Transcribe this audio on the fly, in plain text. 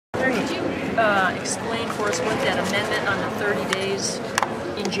explain for us what that amendment on the 30 days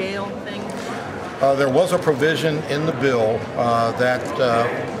in jail thing? There was a provision in the bill that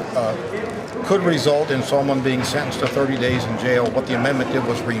could result in someone being sentenced to 30 days in jail. What the amendment did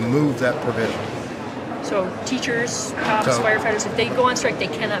was remove that provision. So teachers, cops, firefighters, if they go on strike, they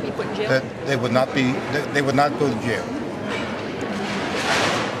cannot be put in jail? They would not be. They would not go to jail.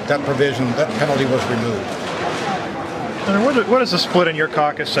 That provision, that penalty was removed. And what does the split in your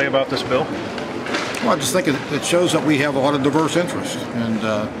caucus say about this bill? Well, I just think it shows that we have a lot of diverse interests, and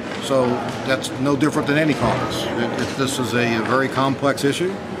so that's no different than any caucus. This is a very complex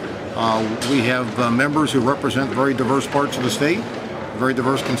issue. We have members who represent very diverse parts of the state, very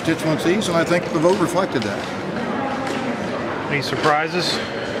diverse constituencies, and I think the vote reflected that. Any surprises?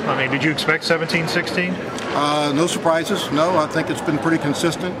 I mean, did you expect 17-16? No surprises. No, I think it's been pretty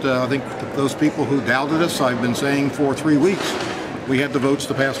consistent. I think those people who doubted us, I've been saying for 3 weeks, we had the votes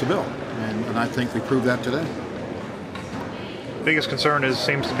to pass the bill, and I think we proved that today. Biggest concern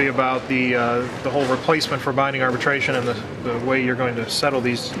seems to be about the whole replacement for binding arbitration and the way you're going to settle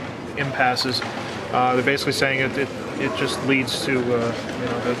these impasses. They're basically saying it just leads to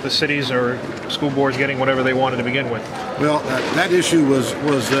the cities or school boards getting whatever they wanted to begin with. Well, that issue was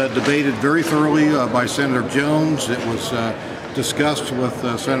debated very thoroughly by Senator Jones. It was discussed with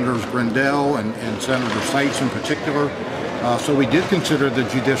Senators Grindell and Senator Seitz in particular. So we did consider the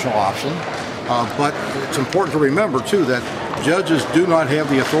judicial option. But it's important to remember, too, that judges do not have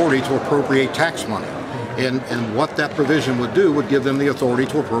the authority to appropriate tax money. And what that provision would do would give them the authority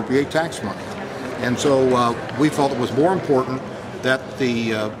to appropriate tax money. And so we felt it was more important that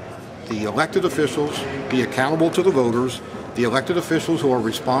the elected officials be accountable to the voters, the elected officials who are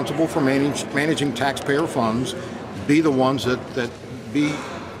responsible for managing taxpayer funds be the ones that be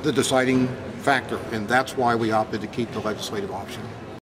the deciding factor. And that's why we opted to keep the legislative option.